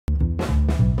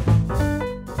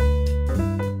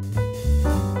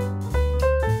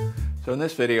So in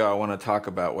this video I want to talk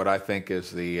about what I think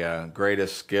is the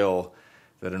greatest skill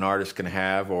that an artist can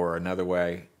have, or another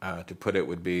way to put it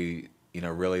would be,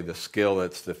 really the skill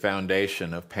that's the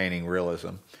foundation of painting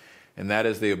realism. And that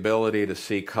is the ability to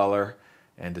see color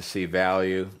and to see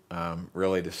value,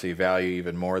 really to see value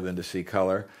even more than to see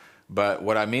color. But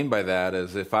what I mean by that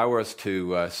is if I was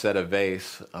to set a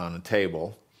vase on a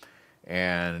table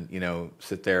and,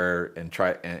 sit there and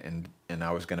try and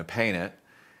I was going to paint it,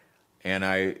 and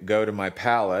I go to my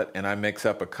palette and I mix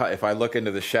up if I look into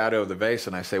the shadow of the vase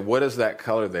and I say, what is that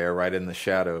color there right in the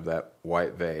shadow of that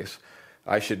white vase?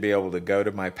 I should be able to go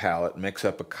to my palette, mix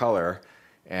up a color,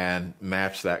 and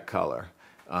match that color.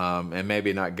 And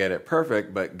maybe not get it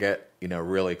perfect, but get,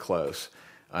 really close.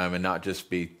 And not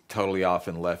just be totally off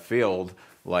in left field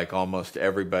like almost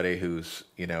everybody who's,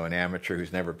 an amateur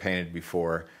who's never painted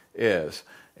before is.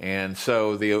 And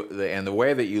so the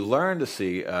way that you learn to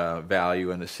see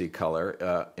value and to see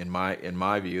color, in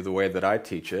my view, the way that I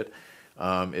teach it,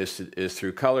 is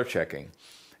through color checking.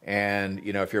 And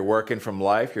if you're working from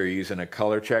life, you're using a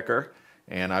color checker.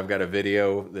 And I've got a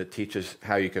video that teaches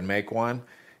how you can make one,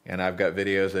 and I've got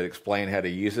videos that explain how to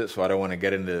use it. So I don't want to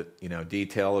get into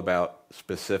detail about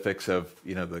specifics of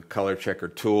the color checker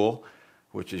tool,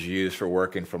 which is used for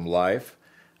working from life.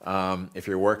 If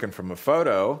you're working from a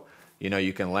photo,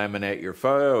 you can laminate your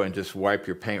photo and just wipe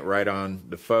your paint right on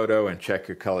the photo and check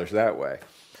your colors that way.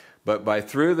 But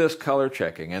through this color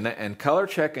checking, and color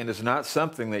checking is not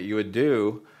something that you would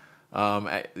do.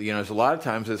 There's a lot of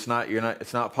times it's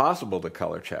not possible to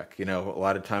color check. A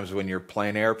lot of times when you're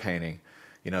plein air painting,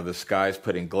 the sky's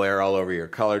putting glare all over your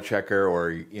color checker,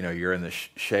 or you're in the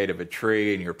shade of a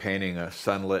tree and you're painting a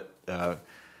sunlit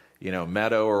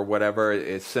meadow or whatever.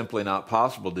 It's simply not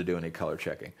possible to do any color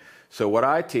checking. So what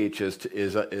I teach is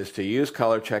to use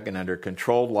color checking under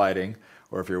controlled lighting,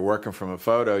 or if you're working from a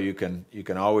photo, you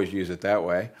can always use it that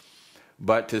way.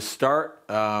 But to start,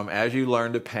 as you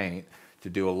learn to paint, to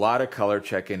do a lot of color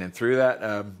checking, and through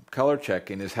that color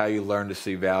checking is how you learn to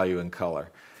see value in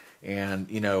color. And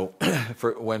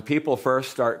when people first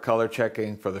start color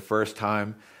checking for the first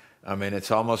time,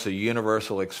 it's almost a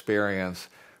universal experience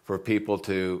for people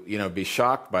to be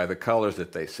shocked by the colors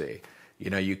that they see.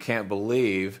 You can't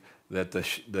believe that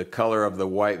the color of the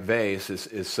white vase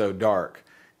is so dark,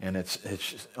 and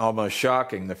it's almost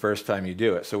shocking the first time you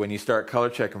do it. So when you start color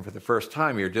checking for the first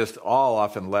time, you're just all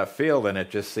off in left field, and it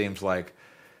just seems like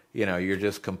you're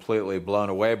just completely blown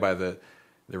away by the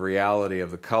reality of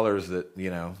the colors that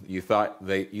you thought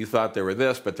they were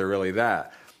this, but they're really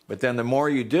that. But then the more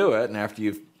you do it, and after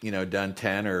you've done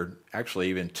 10 or actually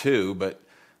even 2, but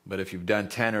if you've done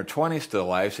 10 or 20 still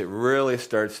lifes, it really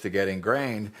starts to get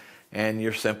ingrained, and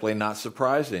you're simply not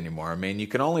surprised anymore. You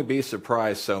can only be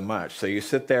surprised so much. So you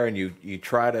sit there and you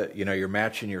try to, you're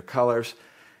matching your colors,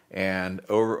 and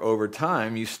over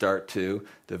time you start to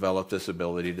develop this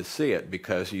ability to see it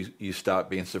because you stop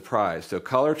being surprised. So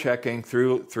color checking,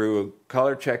 through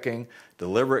color checking,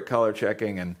 deliberate color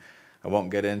checking, and I won't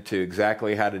get into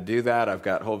exactly how to do that. I've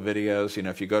got whole videos.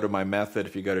 If you go to my method,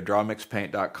 if you go to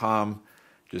drawmixpaint.com,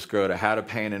 just go to how to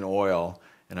paint in oil,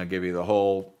 and I'll give you the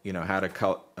whole, how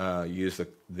to use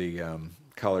the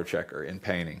color checker in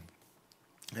painting.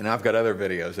 And I've got other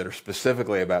videos that are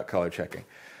specifically about color checking.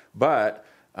 But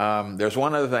there's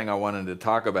one other thing I wanted to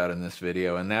talk about in this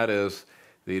video, and that is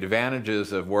the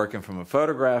advantages of working from a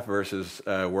photograph versus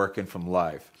working from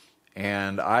life.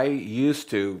 And I used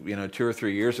to, 2 or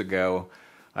 3 years ago,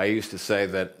 I used to say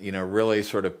that, really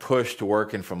sort of push to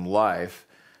working from life.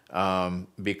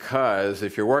 Because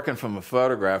if you're working from a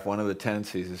photograph, one of the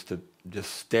tendencies is to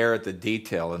just stare at the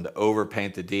detail and to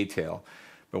overpaint the detail.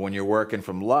 But when you're working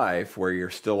from life, where your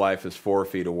still life is 4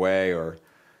 feet away, or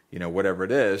whatever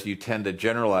it is, you tend to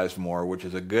generalize more, which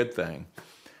is a good thing.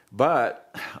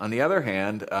 But on the other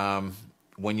hand,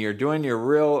 when you're doing your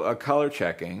real color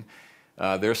checking,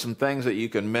 there's some things that you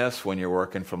can miss when you're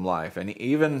working from life. And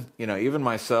even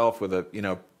myself with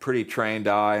a pretty trained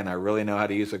eye, and I really know how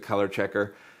to use a color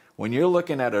checker. When you're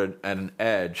looking at an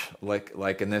edge,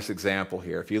 like in this example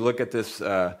here, if you look at this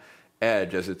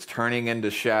edge as it's turning into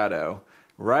shadow,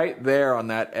 right there on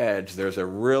that edge, there's a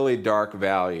really dark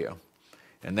value.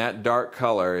 And that dark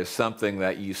color is something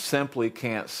that you simply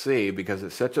can't see because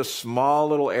it's such a small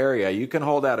little area. You can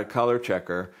hold out a color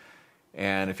checker,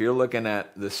 and if you're looking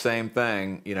at the same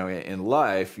thing, in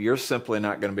life, you're simply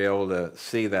not going to be able to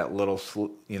see that little,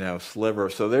 sliver.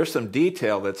 So there's some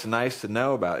detail that's nice to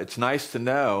know about. It's nice to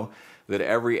know that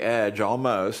every edge,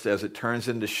 almost, as it turns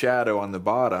into shadow on the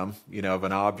bottom, of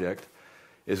an object,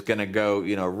 is going to go,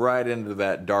 right into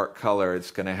that dark color.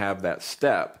 It's going to have that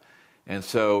step. And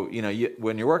so,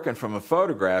 when you're working from a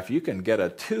photograph, you can get a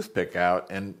toothpick out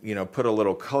and, put a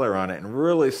little color on it and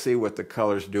really see what the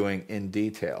color's doing in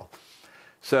detail.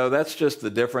 So that's just the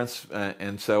difference.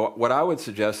 And so what I would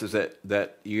suggest is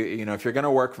that if you're going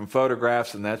to work from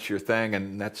photographs and that's your thing,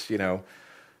 and that's,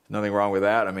 nothing wrong with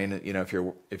that. I mean,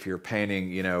 if you're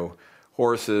painting,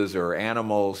 horses or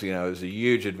animals, there's a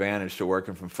huge advantage to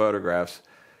working from photographs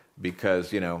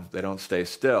because, they don't stay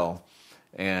still.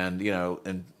 And,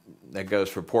 and that goes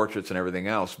for portraits and everything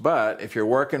else. But if you're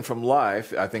working from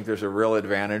life, I think there's a real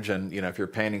advantage. And, if you're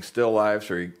painting still lifes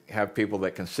or you have people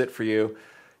that can sit for you,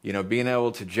 being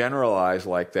able to generalize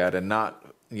like that and not,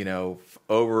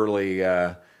 overly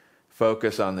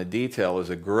focus on the detail is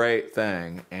a great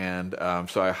thing. And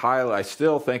so I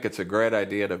still think it's a great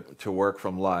idea to work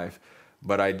from life.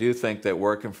 But I do think that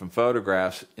working from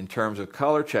photographs in terms of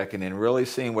color checking and really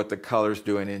seeing what the color's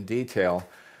doing in detail,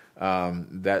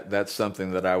 that's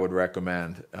something that I would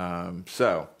recommend.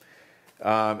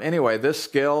 Anyway, this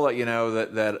skill,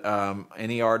 that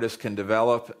any artist can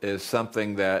develop is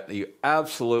something that you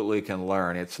absolutely can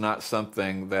learn. It's not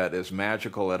something that is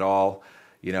magical at all.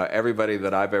 Everybody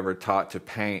that I've ever taught to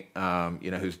paint,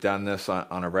 who's done this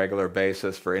on a regular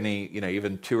basis for any,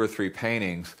 even 2 or 3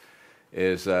 paintings,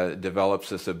 develops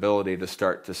this ability to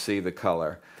start to see the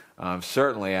color.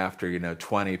 Certainly after,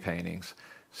 20 paintings.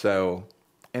 So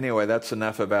anyway, that's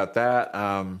enough about that.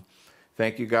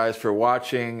 Thank you guys for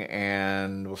watching,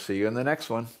 and we'll see you in the next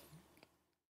one.